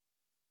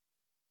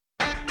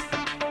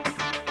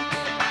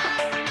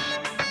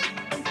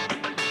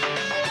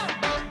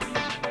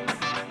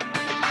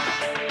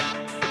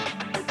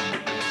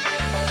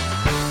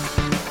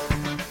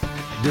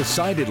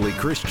Decidedly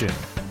Christian,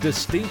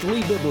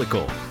 distinctly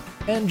biblical,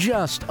 and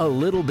just a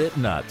little bit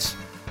nuts.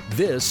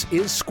 This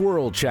is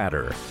Squirrel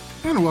Chatter.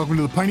 And welcome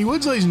to the Piney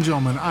Woods, ladies and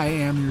gentlemen. I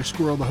am your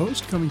squirrel, the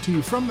host, coming to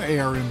you from the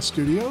ARN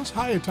studios,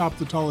 high atop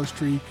the tallest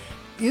tree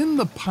in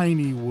the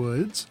Piney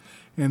Woods.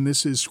 And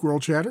this is Squirrel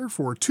Chatter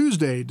for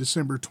Tuesday,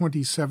 December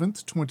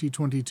 27th,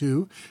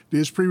 2022. It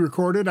is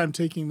pre-recorded. I'm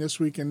taking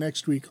this week and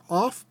next week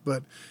off,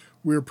 but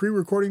we're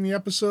pre-recording the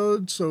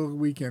episode so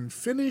we can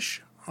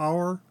finish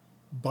our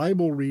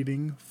Bible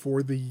reading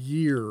for the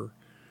year.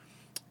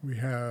 We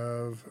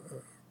have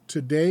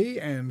today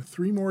and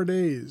 3 more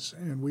days,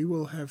 and we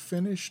will have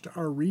finished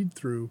our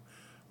read-through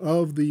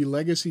of the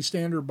Legacy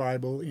Standard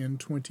Bible in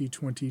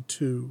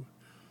 2022.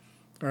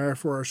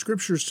 For our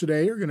scriptures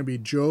today are going to be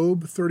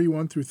Job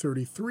 31 through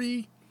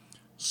 33,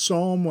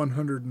 Psalm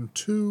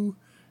 102,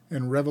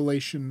 and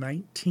Revelation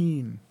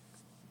 19.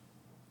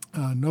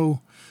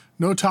 No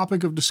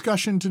topic of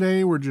discussion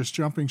today. We're just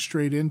jumping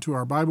straight into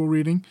our Bible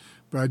reading.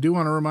 But I do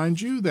want to remind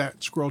you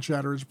that Squirrel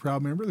Chatter is a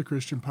proud member of the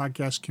Christian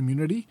Podcast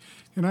Community,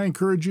 and I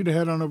encourage you to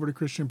head on over to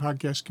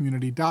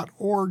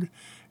christianpodcastcommunity.org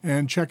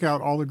and check out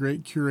all the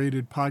great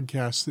curated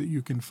podcasts that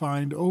you can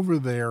find over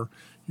there.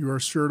 You are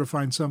sure to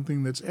find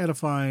something that's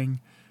edifying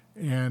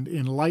and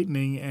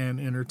enlightening and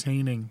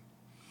entertaining.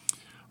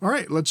 All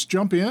right, let's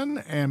jump in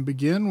and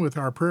begin with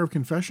our prayer of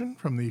confession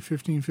from the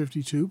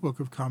 1552 Book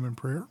of Common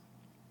Prayer.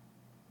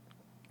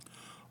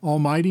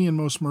 Almighty and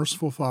most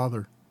merciful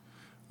Father,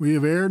 we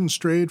have erred and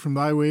strayed from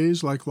thy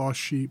ways like lost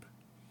sheep.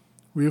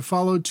 We have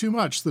followed too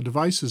much the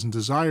devices and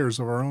desires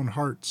of our own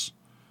hearts.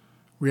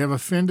 We have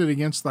offended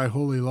against thy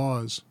holy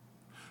laws.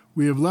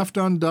 We have left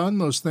undone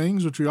those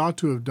things which we ought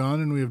to have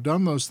done, and we have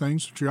done those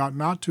things which we ought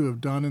not to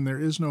have done, and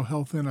there is no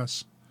health in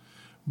us.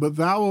 But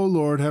thou, O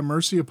Lord, have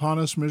mercy upon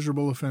us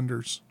miserable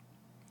offenders.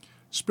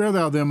 Spare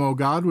thou them, O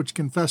God, which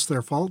confess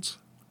their faults.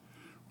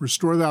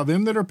 Restore thou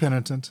them that are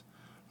penitent,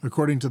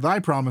 according to thy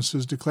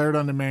promises declared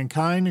unto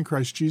mankind in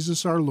Christ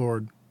Jesus our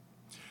Lord.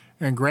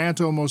 And grant,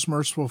 O most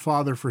merciful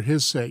Father, for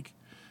his sake,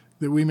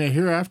 that we may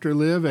hereafter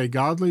live a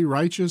godly,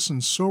 righteous,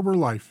 and sober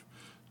life,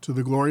 to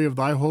the glory of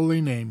thy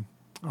holy name.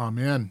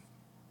 Amen.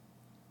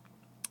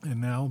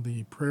 And now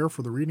the prayer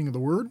for the reading of the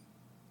Word.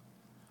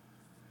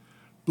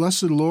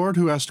 Blessed Lord,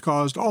 who hast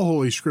caused all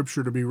holy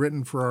Scripture to be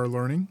written for our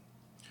learning,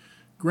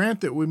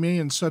 grant that we may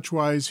in such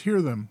wise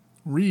hear them,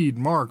 read,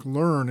 mark,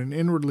 learn, and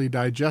inwardly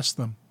digest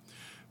them,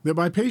 that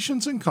by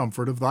patience and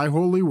comfort of thy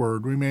holy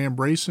word we may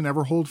embrace and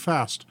ever hold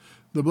fast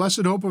the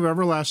blessed hope of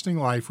everlasting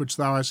life which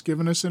thou hast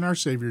given us in our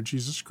Savior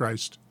Jesus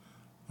Christ.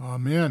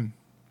 Amen.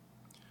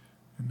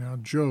 And now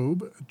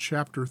Job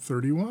chapter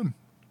 31.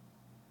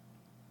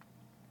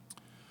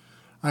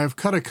 I have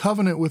cut a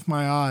covenant with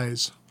my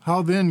eyes.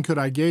 How then could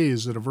I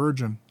gaze at a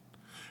virgin?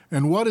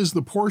 And what is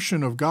the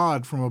portion of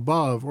God from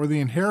above, or the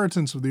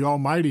inheritance of the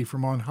Almighty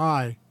from on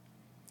high?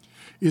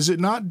 Is it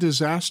not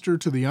disaster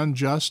to the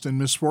unjust and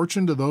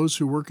misfortune to those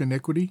who work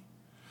iniquity?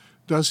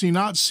 Does he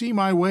not see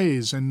my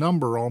ways and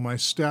number all my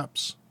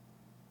steps?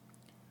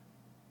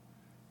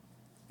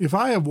 If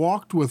I have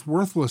walked with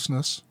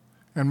worthlessness,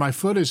 and my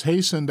foot is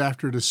hastened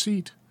after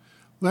deceit,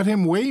 let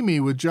him weigh me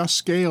with just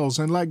scales,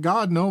 and let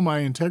God know my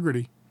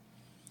integrity.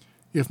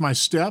 If my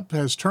step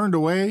has turned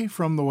away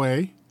from the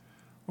way,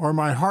 or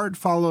my heart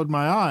followed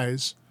my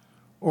eyes,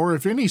 or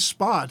if any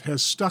spot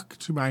has stuck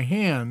to my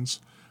hands,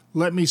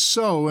 let me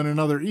sow and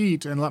another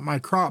eat, and let my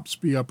crops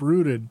be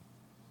uprooted.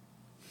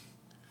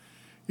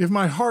 If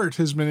my heart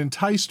has been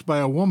enticed by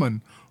a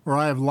woman, or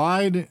I have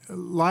lied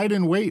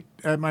in wait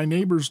at my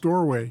neighbor's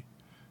doorway,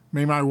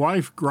 may my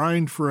wife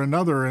grind for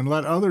another, and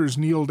let others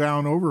kneel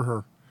down over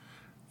her.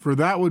 For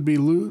that would be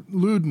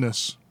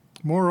lewdness.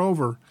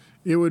 Moreover,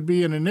 it would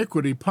be an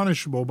iniquity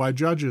punishable by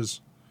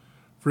judges.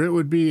 For it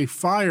would be a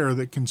fire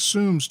that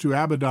consumes to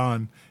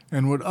Abaddon,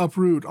 and would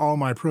uproot all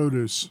my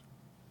produce.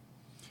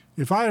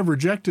 If I have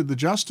rejected the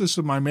justice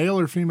of my male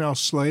or female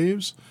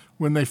slaves,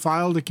 when they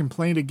filed a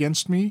complaint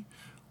against me,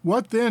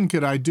 what then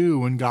could I do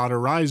when God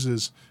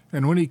arises,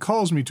 and when he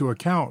calls me to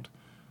account?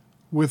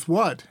 With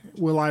what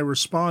will I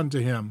respond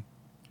to him?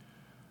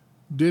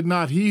 Did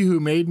not he who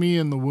made me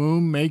in the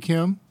womb make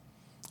him,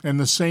 and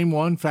the same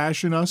one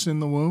fashion us in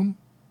the womb?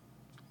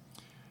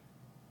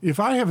 If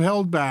I have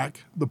held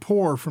back the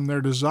poor from their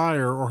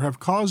desire, or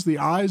have caused the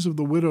eyes of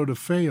the widow to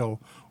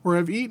fail, or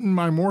have eaten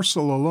my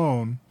morsel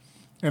alone,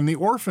 and the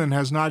orphan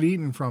has not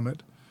eaten from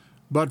it,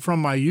 but from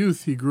my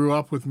youth he grew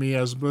up with me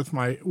as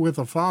with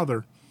a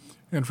father,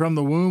 and from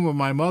the womb of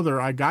my mother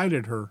I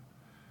guided her.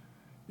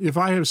 If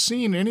I have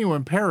seen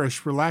anyone perish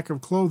for lack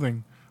of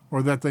clothing,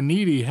 or that the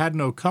needy had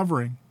no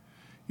covering,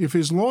 if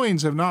his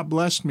loins have not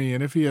blessed me,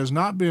 and if he has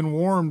not been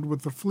warmed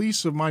with the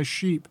fleece of my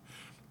sheep,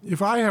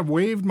 if I have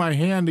waved my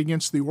hand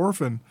against the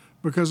orphan,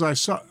 because I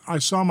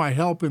saw my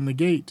help in the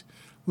gate,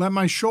 let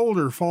my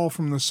shoulder fall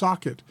from the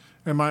socket,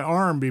 and my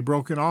arm be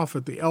broken off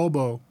at the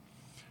elbow.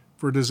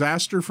 For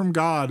disaster from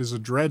God is a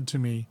dread to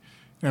me,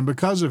 and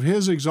because of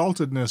his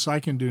exaltedness I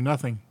can do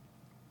nothing.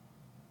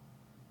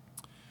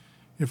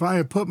 If I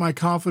have put my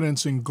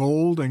confidence in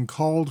gold and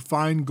called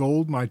fine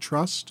gold my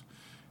trust,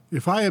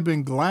 If I had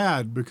been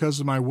glad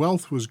because my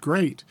wealth was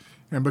great,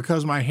 and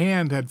because my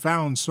hand had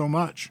found so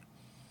much.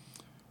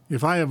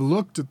 If I have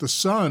looked at the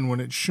sun when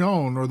it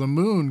shone, or the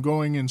moon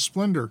going in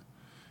splendor,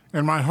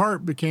 and my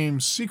heart became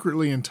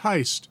secretly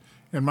enticed,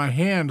 and my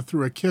hand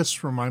threw a kiss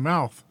from my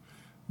mouth,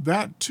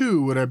 that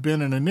too would have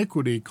been an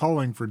iniquity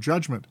calling for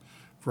judgment,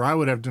 for I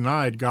would have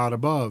denied God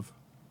above.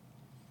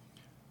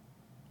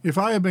 If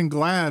I have been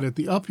glad at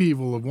the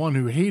upheaval of one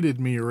who hated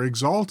me, or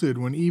exalted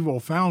when evil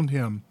found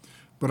him,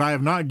 but I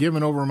have not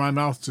given over my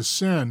mouth to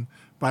sin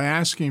by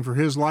asking for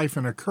his life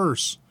in a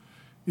curse,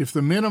 if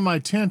the men of my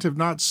tent have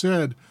not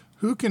said,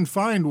 who can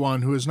find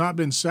one who has not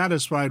been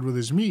satisfied with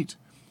his meat?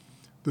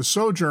 The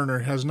sojourner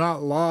has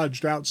not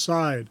lodged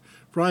outside,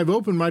 for I have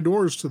opened my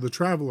doors to the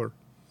traveler.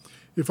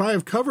 If I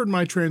have covered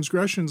my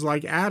transgressions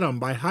like Adam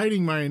by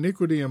hiding my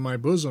iniquity in my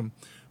bosom,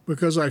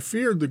 because I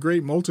feared the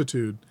great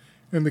multitude,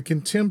 and the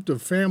contempt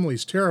of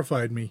families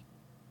terrified me,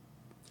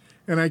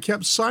 and I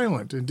kept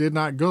silent and did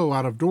not go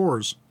out of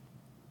doors.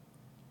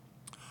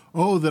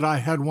 Oh, that I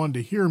had one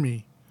to hear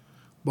me!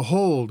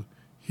 Behold,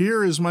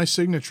 here is my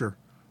signature.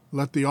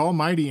 Let the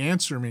Almighty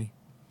answer me.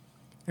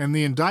 And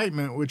the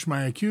indictment which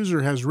my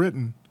accuser has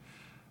written,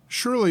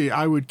 surely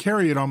I would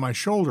carry it on my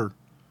shoulder.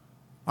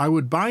 I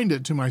would bind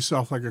it to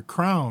myself like a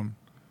crown.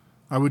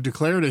 I would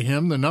declare to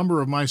him the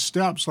number of my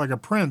steps. Like a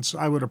prince,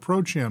 I would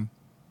approach him.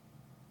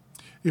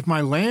 If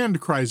my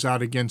land cries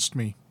out against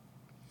me,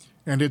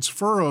 and its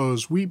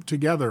furrows weep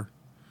together,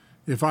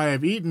 if I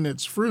have eaten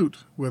its fruit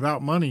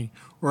without money,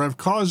 or have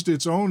caused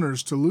its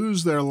owners to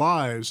lose their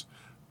lives,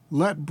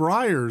 let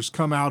briars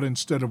come out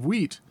instead of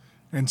wheat,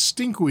 and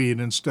stinkweed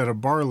instead of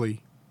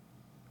barley.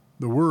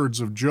 The words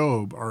of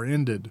Job are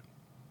ended.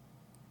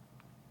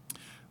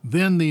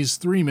 Then these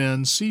three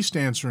men ceased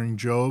answering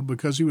Job,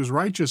 because he was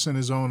righteous in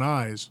his own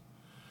eyes.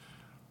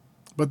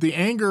 But the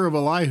anger of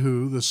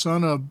Elihu, the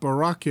son of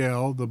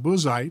Barachel the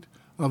Buzite,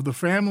 of the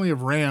family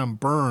of Ram,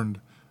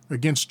 burned.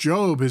 Against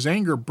Job his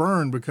anger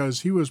burned,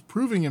 because he was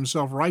proving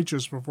himself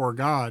righteous before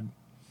God.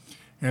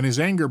 And his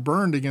anger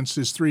burned against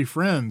his three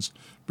friends,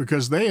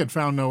 because they had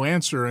found no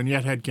answer, and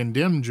yet had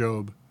condemned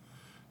Job.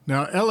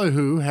 Now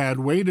Elihu had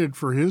waited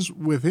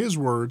with his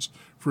words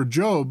for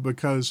Job,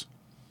 because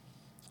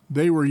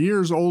they were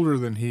years older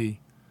than he.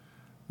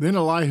 Then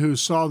Elihu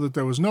saw that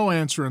there was no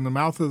answer in the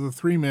mouth of the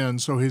three men,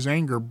 so his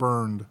anger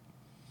burned.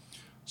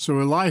 So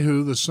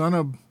Elihu, the son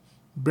of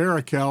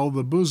Barachel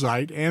the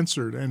Buzite,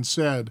 answered and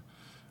said,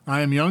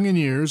 I am young in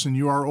years, and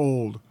you are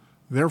old.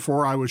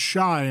 Therefore I was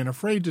shy and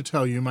afraid to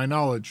tell you my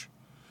knowledge.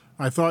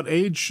 I thought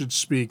age should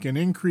speak, and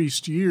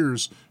increased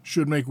years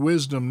should make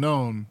wisdom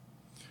known.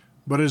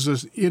 But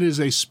it is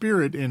a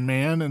spirit in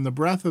man, and the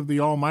breath of the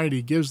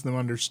Almighty gives them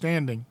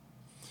understanding.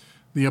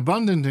 The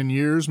abundant in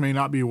years may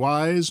not be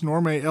wise,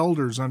 nor may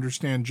elders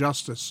understand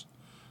justice.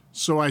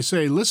 So I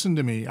say, listen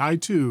to me, I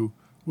too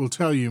will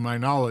tell you my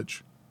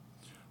knowledge.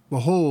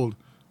 Behold,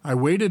 I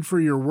waited for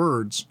your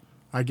words.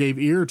 I gave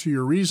ear to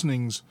your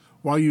reasonings,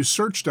 while you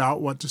searched out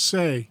what to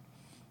say.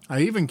 I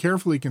even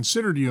carefully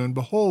considered you, and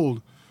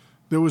behold,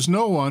 there was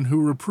no one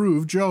who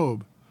reproved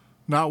Job,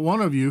 not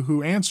one of you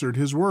who answered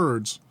his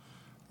words.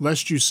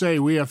 Lest you say,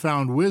 we have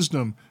found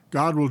wisdom,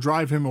 God will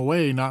drive him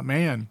away, not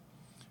man.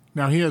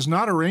 Now he has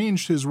not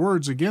arranged his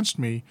words against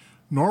me,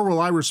 nor will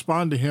I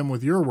respond to him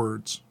with your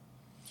words.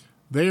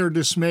 They are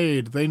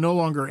dismayed, they no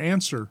longer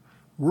answer.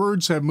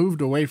 Words have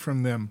moved away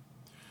from them.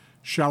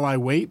 Shall I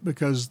wait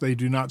because they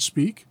do not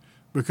speak,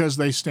 because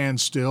they stand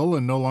still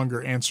and no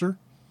longer answer?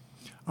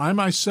 I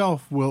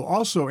myself will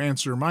also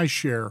answer my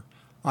share.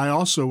 I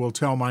also will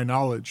tell my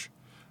knowledge.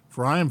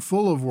 For I am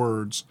full of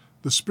words.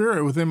 The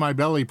spirit within my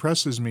belly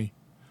presses me.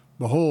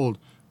 Behold,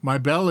 my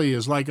belly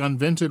is like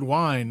unvented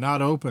wine,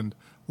 not opened.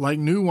 Like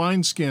new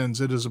wineskins,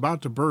 it is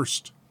about to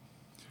burst.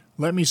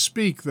 Let me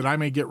speak, that I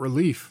may get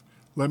relief.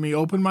 Let me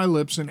open my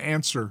lips and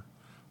answer.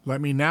 Let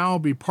me now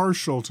be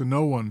partial to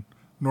no one,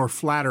 nor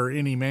flatter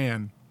any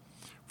man.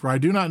 For I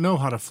do not know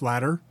how to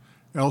flatter,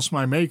 else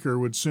my Maker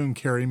would soon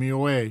carry me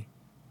away.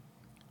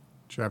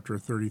 Chapter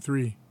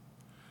 33.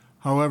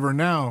 However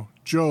now,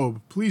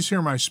 Job, please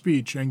hear my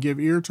speech, and give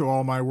ear to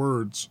all my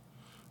words.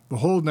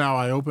 Behold, now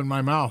I open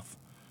my mouth.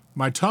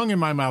 My tongue in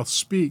my mouth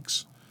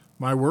speaks.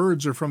 My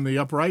words are from the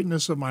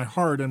uprightness of my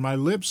heart, and my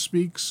lips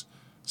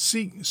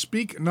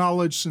speak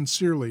knowledge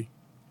sincerely.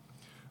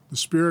 The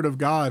Spirit of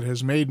God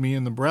has made me,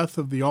 and the breath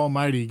of the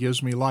Almighty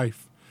gives me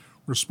life.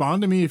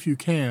 Respond to me if you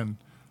can.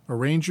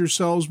 Arrange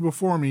yourselves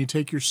before me,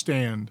 take your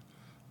stand.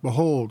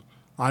 Behold,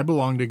 I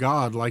belong to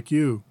God like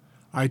you.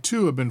 I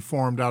too have been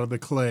formed out of the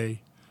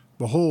clay.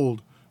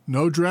 Behold,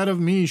 no dread of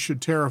me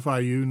should terrify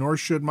you, nor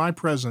should my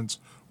presence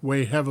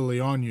weigh heavily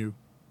on you.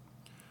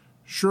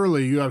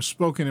 Surely you have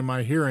spoken in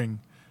my hearing,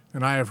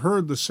 and I have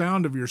heard the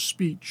sound of your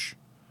speech.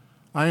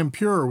 I am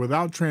pure,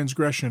 without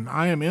transgression.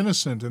 I am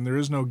innocent, and there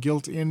is no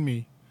guilt in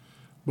me.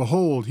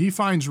 Behold, he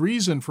finds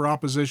reason for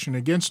opposition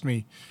against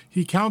me.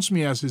 He counts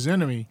me as his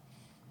enemy.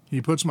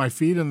 He puts my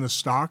feet in the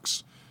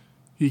stocks.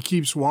 He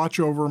keeps watch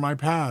over my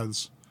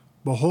paths.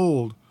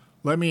 Behold,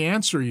 let me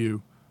answer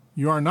you.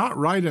 You are not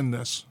right in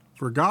this,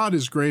 for God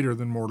is greater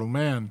than mortal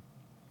man.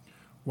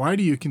 Why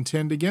do you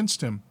contend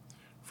against him?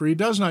 For he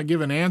does not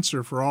give an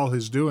answer for all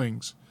his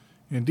doings.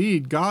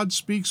 Indeed, God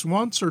speaks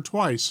once or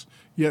twice,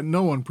 yet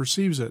no one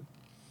perceives it.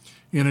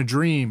 In a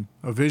dream,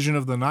 a vision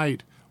of the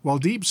night, while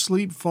deep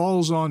sleep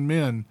falls on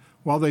men,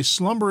 while they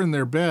slumber in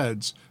their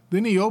beds,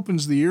 then he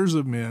opens the ears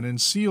of men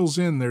and seals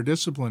in their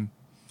discipline,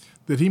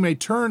 that he may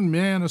turn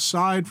man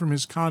aside from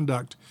his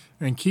conduct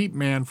and keep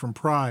man from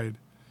pride.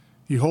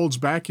 He holds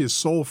back his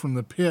soul from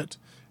the pit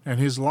and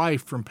his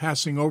life from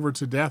passing over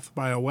to death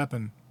by a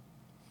weapon.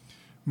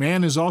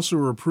 Man is also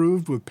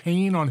reproved with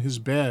pain on his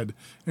bed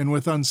and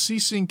with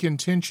unceasing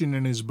contention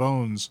in his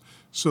bones,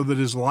 so that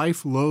his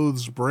life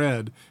loathes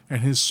bread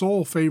and his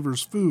soul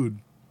favors food.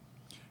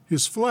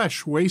 His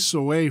flesh wastes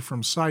away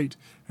from sight,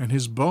 and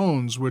his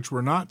bones, which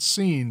were not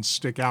seen,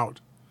 stick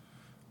out.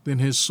 Then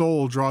his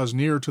soul draws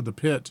near to the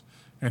pit,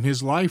 and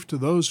his life to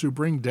those who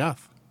bring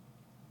death.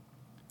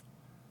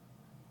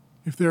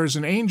 If there is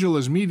an angel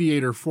as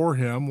mediator for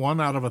him,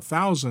 1 out of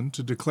 1,000,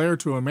 to declare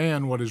to a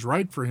man what is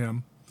right for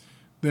him,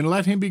 then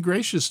let him be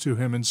gracious to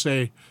him and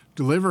say,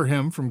 "Deliver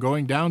him from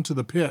going down to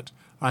the pit.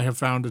 I have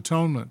found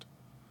atonement."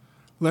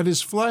 Let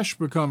his flesh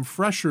become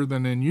fresher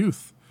than in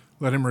youth.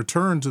 Let him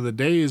return to the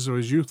days of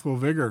his youthful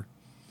vigor.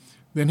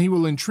 Then he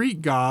will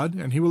entreat God,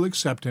 and he will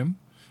accept him,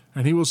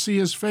 and he will see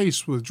his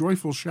face with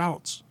joyful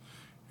shouts,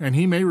 and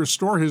he may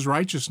restore his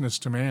righteousness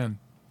to man.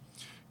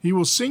 He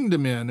will sing to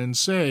men and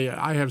say,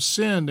 "I have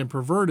sinned and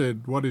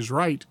perverted what is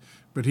right,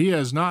 but he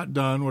has not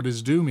done what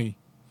is due me.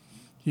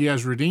 He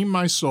has redeemed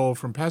my soul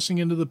from passing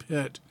into the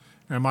pit,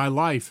 and my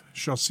life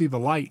shall see the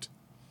light."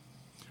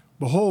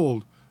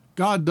 Behold,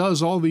 God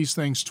does all these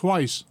things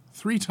twice,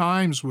 3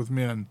 times with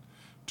men,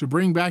 to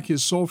bring back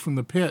his soul from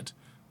the pit,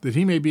 that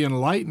he may be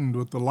enlightened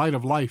with the light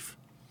of life.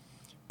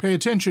 Pay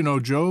attention, O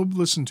Job,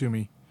 listen to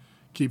me.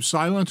 Keep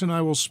silent, and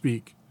I will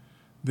speak.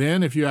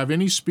 Then, if you have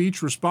any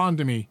speech, respond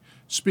to me.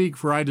 Speak,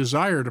 for I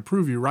desire to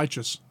prove you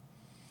righteous.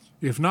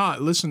 If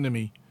not, listen to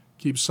me.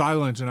 Keep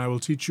silent, and I will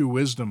teach you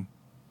wisdom.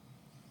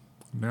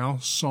 Now,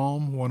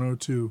 Psalm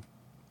 102.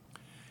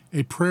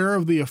 A prayer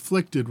of the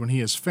afflicted when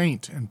he is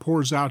faint and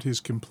pours out his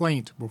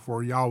complaint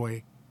before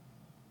Yahweh.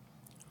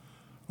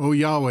 O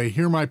Yahweh,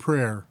 hear my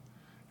prayer,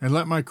 and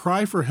let my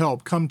cry for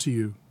help come to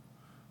you.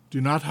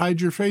 Do not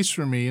hide your face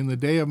from me in the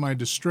day of my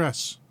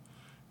distress.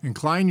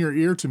 Incline your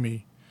ear to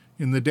me.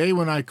 In the day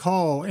when I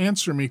call,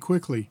 answer me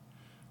quickly.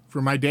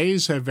 For my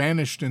days have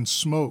vanished in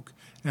smoke,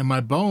 and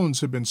my bones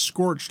have been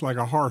scorched like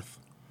a hearth.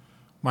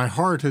 My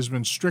heart has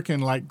been stricken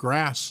like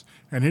grass,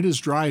 and it is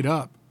dried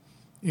up.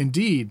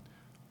 Indeed,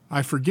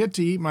 I forget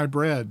to eat my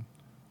bread.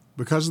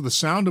 Because of the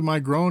sound of my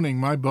groaning,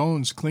 my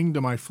bones cling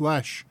to my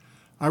flesh.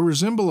 I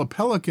resemble a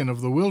pelican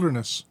of the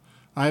wilderness.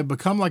 I have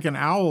become like an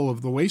owl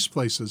of the waste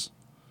places.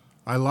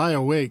 I lie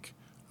awake.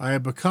 I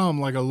have become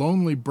like a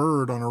lonely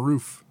bird on a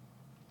roof.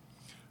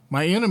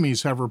 My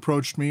enemies have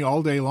reproached me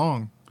all day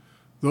long.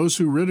 Those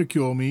who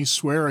ridicule me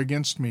swear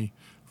against me,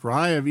 for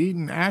I have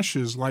eaten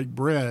ashes like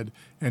bread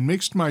and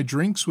mixed my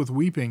drinks with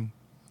weeping.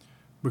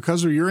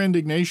 Because of your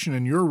indignation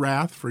and your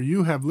wrath, for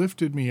you have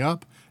lifted me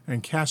up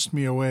and cast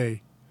me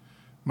away.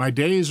 My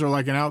days are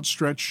like an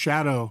outstretched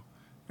shadow,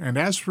 and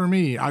as for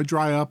me, I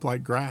dry up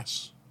like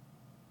grass.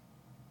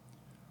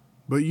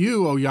 But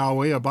you, O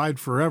Yahweh, abide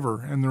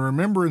forever, and the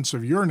remembrance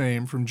of your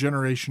name from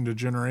generation to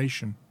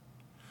generation.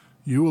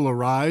 You will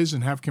arise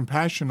and have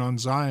compassion on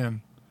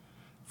Zion,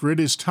 for it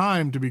is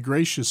time to be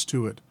gracious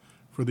to it,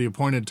 for the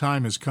appointed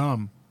time has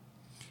come.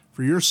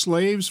 For your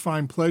slaves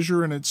find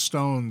pleasure in its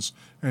stones,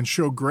 and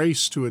show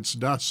grace to its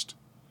dust.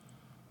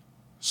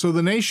 So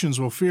the nations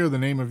will fear the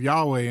name of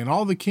Yahweh, and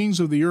all the kings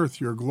of the earth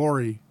your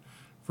glory.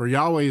 For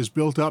Yahweh has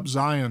built up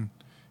Zion.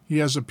 He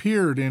has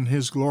appeared in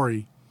his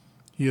glory.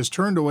 He has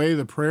turned away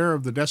the prayer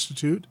of the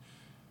destitute,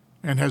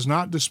 and has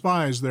not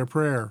despised their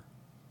prayer.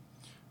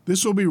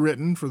 This will be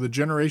written for the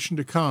generation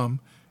to come,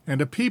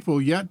 and a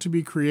people yet to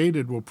be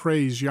created will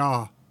praise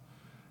Yah.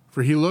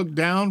 For he looked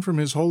down from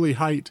his holy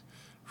height.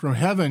 From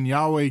heaven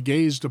Yahweh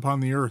gazed upon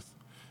the earth,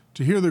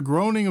 to hear the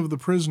groaning of the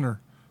prisoner,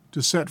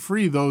 to set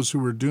free those who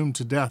were doomed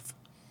to death,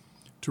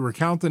 to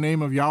recount the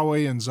name of Yahweh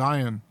in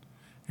Zion,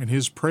 and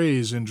his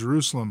praise in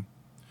Jerusalem,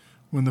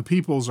 when the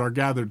peoples are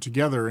gathered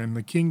together and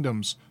the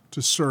kingdoms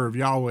to serve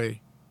Yahweh.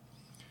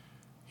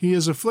 He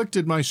has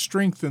afflicted my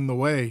strength in the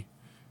way.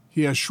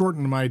 He has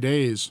shortened my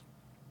days.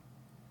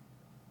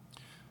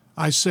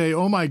 I say,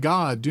 O my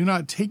God, do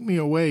not take me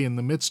away in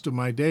the midst of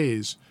my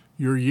days.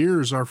 Your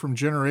years are from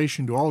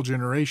generation to all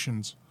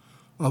generations.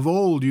 Of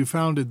old you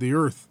founded the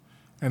earth,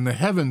 and the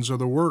heavens are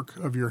the work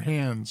of your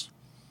hands.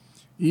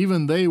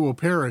 Even they will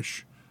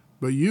perish,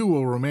 but you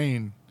will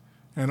remain,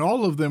 and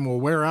all of them will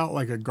wear out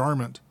like a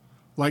garment.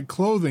 Like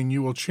clothing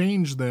you will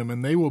change them,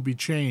 and they will be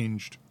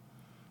changed.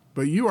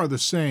 But you are the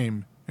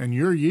same, and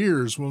your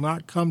years will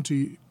not come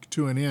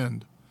to an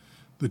end.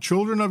 The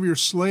children of your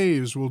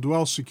slaves will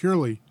dwell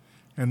securely,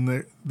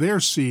 and their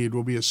seed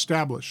will be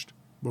established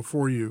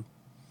before you.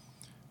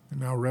 And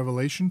now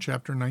Revelation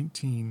chapter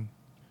 19.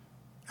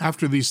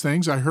 After these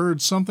things I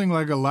heard something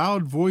like a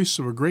loud voice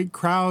of a great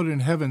crowd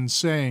in heaven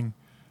saying,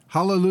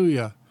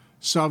 Hallelujah!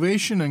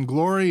 Salvation and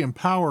glory and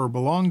power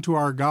belong to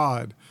our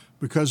God,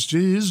 because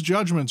his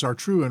judgments are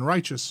true and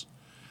righteous.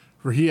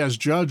 For he has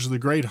judged the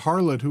great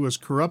harlot who is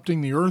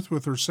corrupting the earth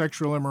with her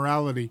sexual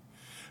immorality,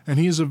 and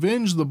he has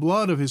avenged the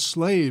blood of his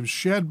slaves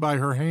shed by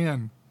her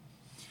hand.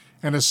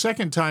 And a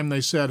second time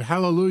they said,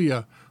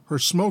 Hallelujah, her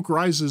smoke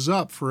rises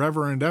up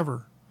forever and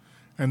ever.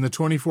 And the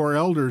 24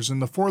 elders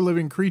and the 4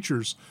 living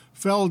creatures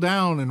fell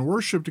down and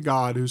worshipped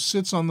God who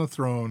sits on the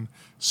throne,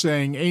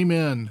 saying,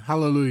 Amen,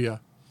 Hallelujah.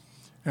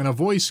 And a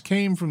voice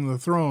came from the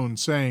throne,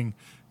 saying,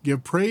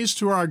 Give praise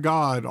to our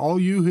God, all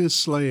you his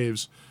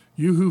slaves,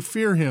 you who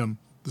fear him,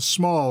 the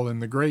small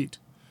and the great.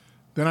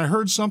 Then I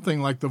heard something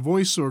like the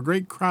voice of a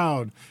great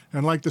crowd,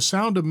 and like the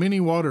sound of many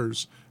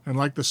waters, and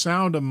like the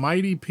sound of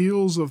mighty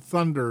peals of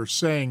thunder,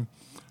 saying,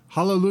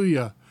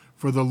 Hallelujah,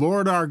 for the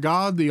Lord our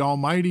God, the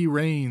Almighty,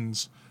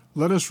 reigns.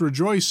 Let us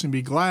rejoice and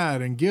be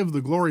glad, and give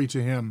the glory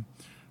to him.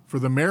 For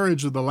the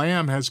marriage of the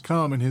Lamb has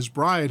come, and his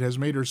bride has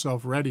made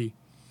herself ready.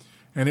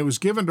 And it was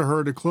given to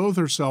her to clothe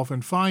herself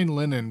in fine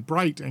linen,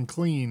 bright and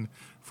clean,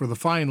 for the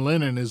fine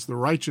linen is the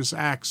righteous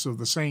acts of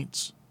the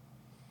saints.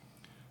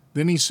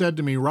 Then he said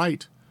to me,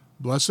 Write,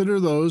 Blessed are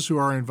those who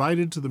are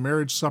invited to the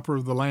marriage supper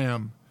of the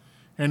Lamb.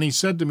 And he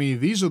said to me,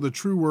 These are the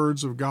true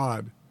words of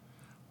God.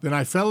 Then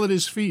I fell at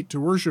his feet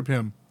to worship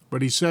him,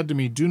 but he said to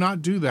me, Do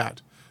not do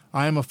that.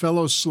 I am a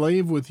fellow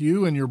slave with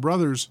you and your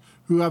brothers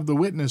who have the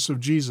witness of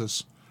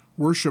Jesus.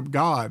 Worship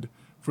God,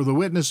 for the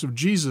witness of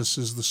Jesus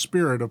is the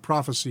spirit of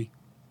prophecy.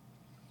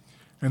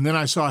 And then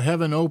I saw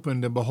heaven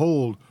opened, and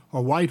behold,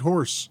 a white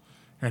horse,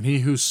 and he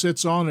who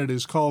sits on it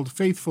is called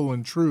Faithful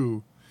and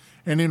True,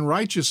 and in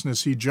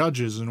righteousness he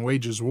judges and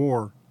wages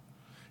war.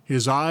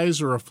 His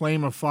eyes are a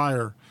flame of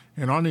fire,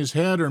 and on his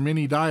head are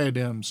many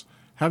diadems,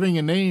 having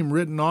a name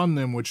written on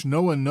them which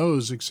no one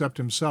knows except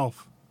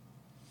himself.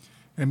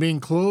 And being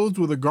clothed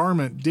with a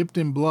garment dipped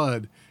in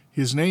blood,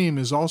 his name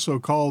is also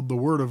called the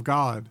Word of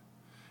God.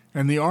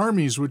 And the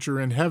armies which are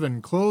in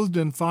heaven, clothed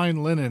in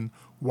fine linen,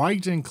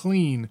 white and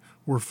clean,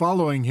 were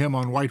following him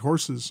on white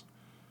horses.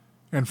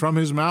 And from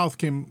his mouth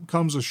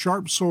comes a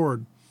sharp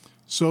sword,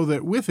 so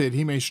that with it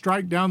he may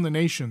strike down the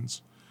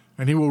nations.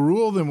 And he will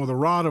rule them with a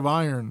rod of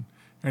iron,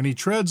 and he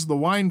treads the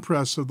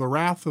winepress of the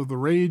wrath of the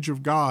rage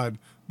of God,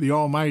 the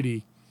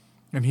Almighty.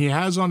 And he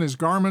has on his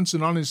garments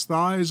and on his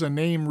thighs a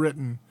name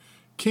written,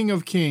 King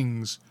of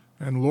Kings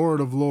and Lord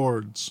of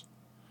Lords.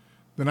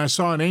 Then I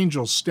saw an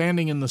angel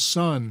standing in the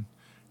sun,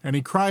 and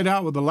he cried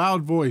out with a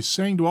loud voice,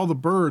 saying to all the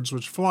birds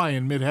which fly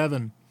in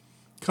mid-heaven,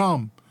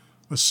 Come,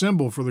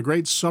 assemble for the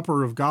great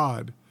supper of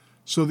God,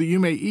 so that you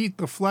may eat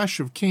the flesh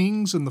of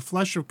kings, and the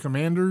flesh of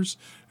commanders,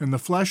 and the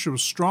flesh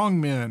of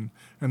strong men,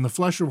 and the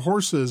flesh of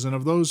horses and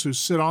of those who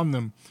sit on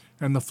them,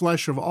 and the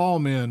flesh of all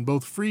men,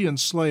 both free and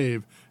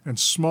slave, and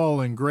small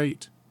and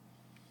great.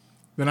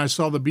 Then I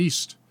saw the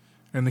beast,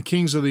 and the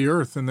kings of the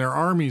earth, and their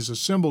armies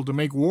assembled to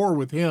make war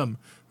with him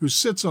who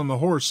sits on the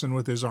horse and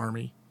with his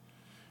army.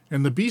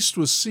 And the beast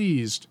was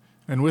seized,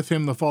 and with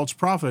him the false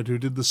prophet who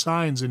did the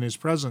signs in his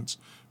presence,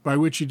 by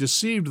which he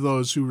deceived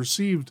those who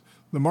received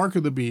the mark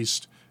of the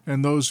beast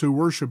and those who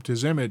worshipped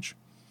his image.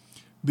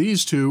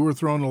 These 2 were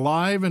thrown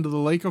alive into the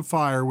lake of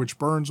fire which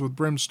burns with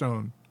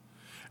brimstone.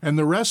 And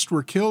the rest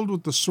were killed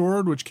with the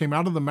sword which came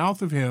out of the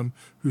mouth of him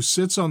who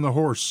sits on the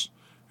horse,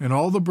 and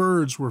all the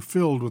birds were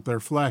filled with their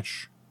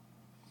flesh.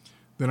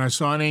 Then I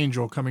saw an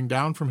angel coming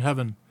down from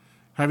heaven,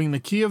 having the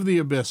key of the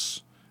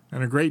abyss,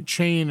 and a great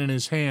chain in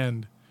his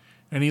hand.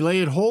 And he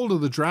laid hold of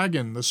the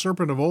dragon, the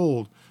serpent of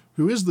old,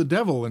 who is the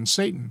devil and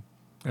Satan,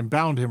 and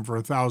bound him for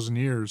 1,000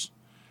 years.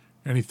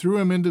 And he threw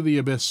him into the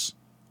abyss,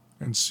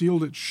 and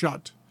sealed it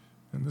shut.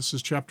 And this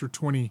is chapter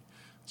 20.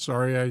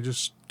 Sorry, I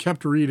just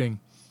kept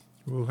reading.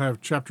 We'll have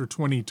chapter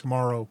 20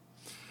 tomorrow.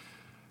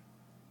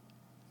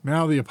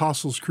 Now the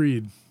Apostles'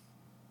 Creed.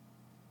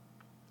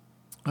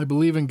 I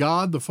believe in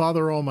God, the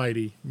Father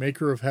Almighty,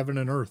 maker of heaven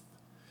and earth,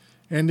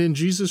 and in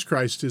Jesus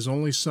Christ, his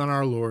only Son,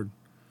 our Lord,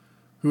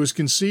 who was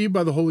conceived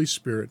by the Holy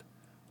Spirit,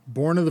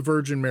 born of the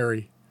Virgin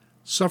Mary,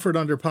 suffered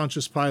under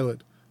Pontius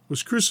Pilate,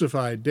 was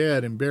crucified,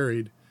 dead, and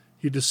buried.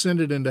 He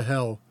descended into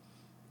hell.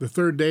 The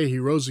 3rd day he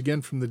rose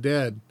again from the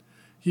dead.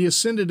 He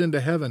ascended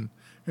into heaven,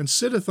 and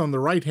sitteth on the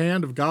right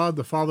hand of God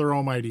the Father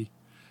Almighty.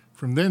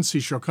 From thence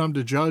he shall come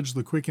to judge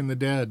the quick and the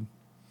dead.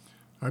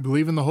 I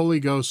believe in the Holy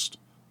Ghost,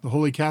 the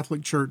Holy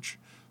Catholic Church,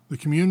 the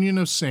communion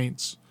of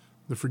saints,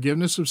 the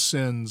forgiveness of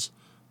sins,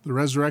 the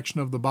resurrection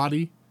of the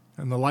body,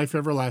 and the life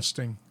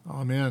everlasting.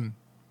 Amen.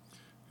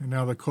 And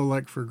now the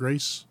collect for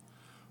grace.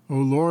 O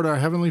Lord, our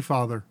heavenly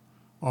Father,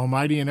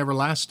 almighty and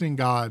everlasting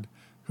God,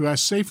 who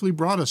hast safely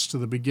brought us to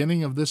the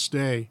beginning of this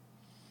day,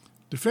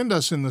 defend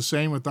us in the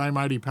same with thy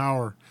mighty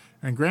power,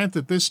 and grant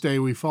that this day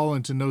we fall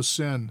into no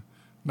sin,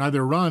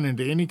 neither run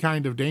into any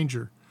kind of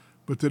danger,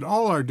 but that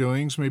all our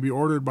doings may be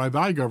ordered by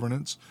thy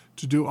governance,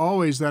 to do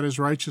always that is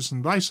righteous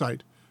in thy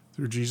sight,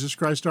 through Jesus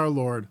Christ our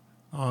Lord.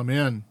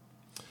 Amen.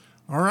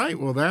 All right,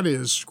 well, that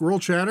is Squirrel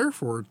Chatter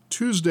for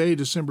Tuesday,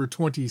 December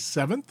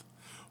 27th.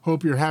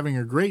 Hope you're having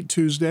a great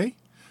Tuesday.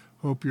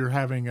 Hope you're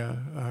having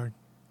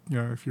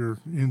if you're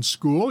in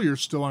school, you're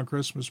still on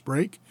Christmas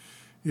break.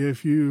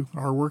 If you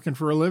are working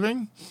for a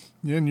living,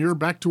 then you're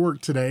back to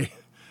work today.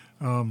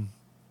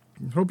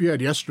 Hope you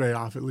had yesterday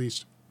off at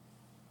least.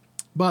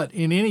 But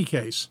in any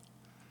case,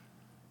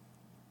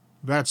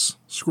 that's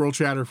Squirrel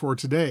Chatter for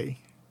today.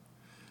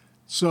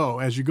 So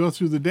as you go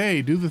through the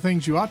day, do the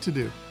things you ought to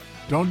do.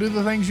 Don't do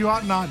the things you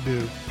ought not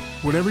do.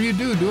 Whatever you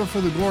do, do it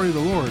for the glory of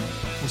the Lord.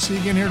 We'll see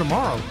you again here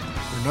tomorrow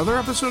for another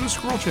episode of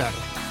Squirrel Chatter.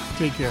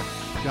 Take care.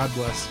 God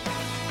bless.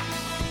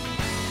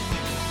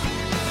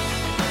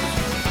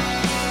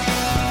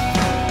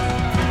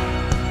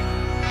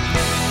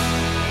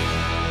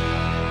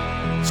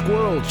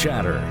 Squirrel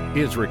Chatter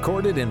is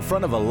recorded in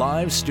front of a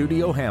live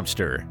studio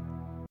hamster.